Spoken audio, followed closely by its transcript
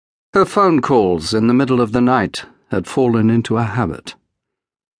Her phone calls in the middle of the night had fallen into a habit.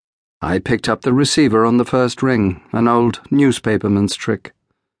 I picked up the receiver on the first ring, an old newspaperman's trick.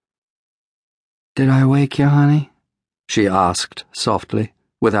 "Did I wake you, honey?" she asked softly,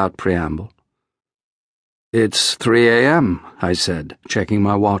 without preamble. "It's 3 a.m., I said, checking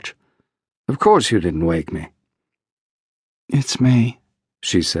my watch. "Of course you didn't wake me." "It's me,"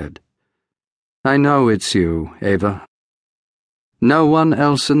 she said. "I know it's you, Ava." No one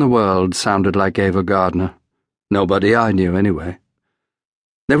else in the world sounded like Ava Gardner. Nobody I knew, anyway.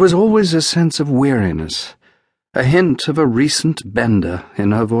 There was always a sense of weariness, a hint of a recent bender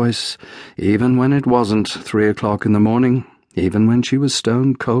in her voice, even when it wasn't 3 o'clock in the morning, even when she was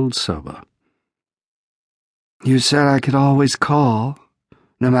stone cold sober. "You said I could always call,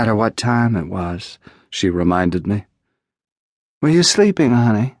 no matter what time it was," she reminded me. "Were you sleeping,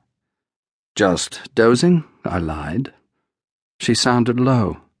 honey?" "Just dozing," I lied. She sounded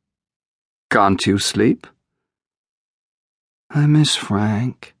low. "Can't you sleep?" "I miss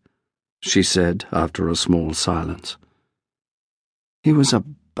Frank," she said after a small silence. "He was a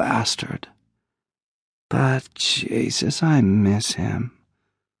bastard. But, Jesus, I miss him."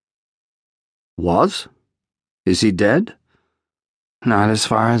 Was? Is he dead? "Not as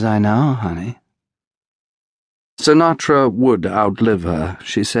far as I know, honey." Sinatra would outlive her,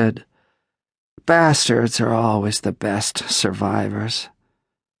 she said. "Bastards are always the best survivors."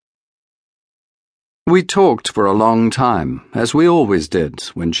 We talked for a long time, as we always did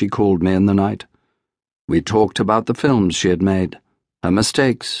when she called me in the night. We talked about the films she had made, her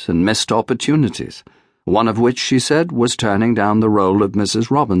mistakes and missed opportunities, one of which, she said, was turning down the role of Mrs.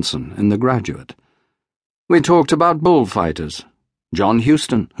 Robinson in The Graduate. We talked about bullfighters, John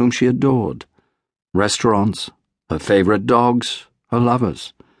Huston, whom she adored, restaurants, her favorite dogs, her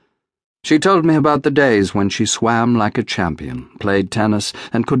lovers. She told me about the days when she swam like a champion, played tennis,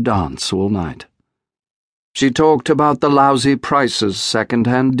 and could dance all night. She talked about the lousy prices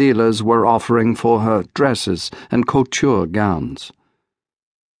second-hand dealers were offering for her dresses and couture gowns.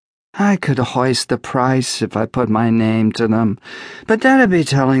 "I could hoist the price if I put my name to them, but that'd be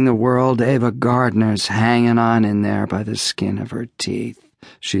telling the world Ava Gardner's hanging on in there by the skin of her teeth,"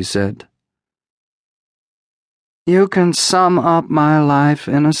 she said. "You can sum up my life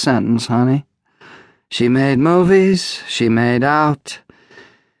in a sentence, honey. She made movies, she made out,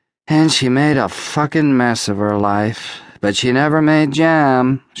 and she made a fucking mess of her life, but she never made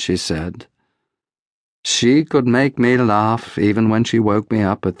jam," she said. She could make me laugh even when she woke me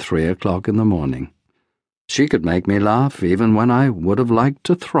up at 3 o'clock in the morning. She could make me laugh even when I would have liked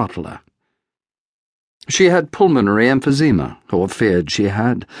to throttle her. She had pulmonary emphysema, or feared she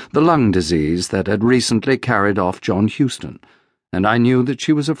had, the lung disease that had recently carried off John Huston, and I knew that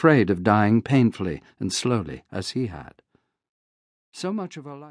she was afraid of dying painfully and slowly as he had. So much of her life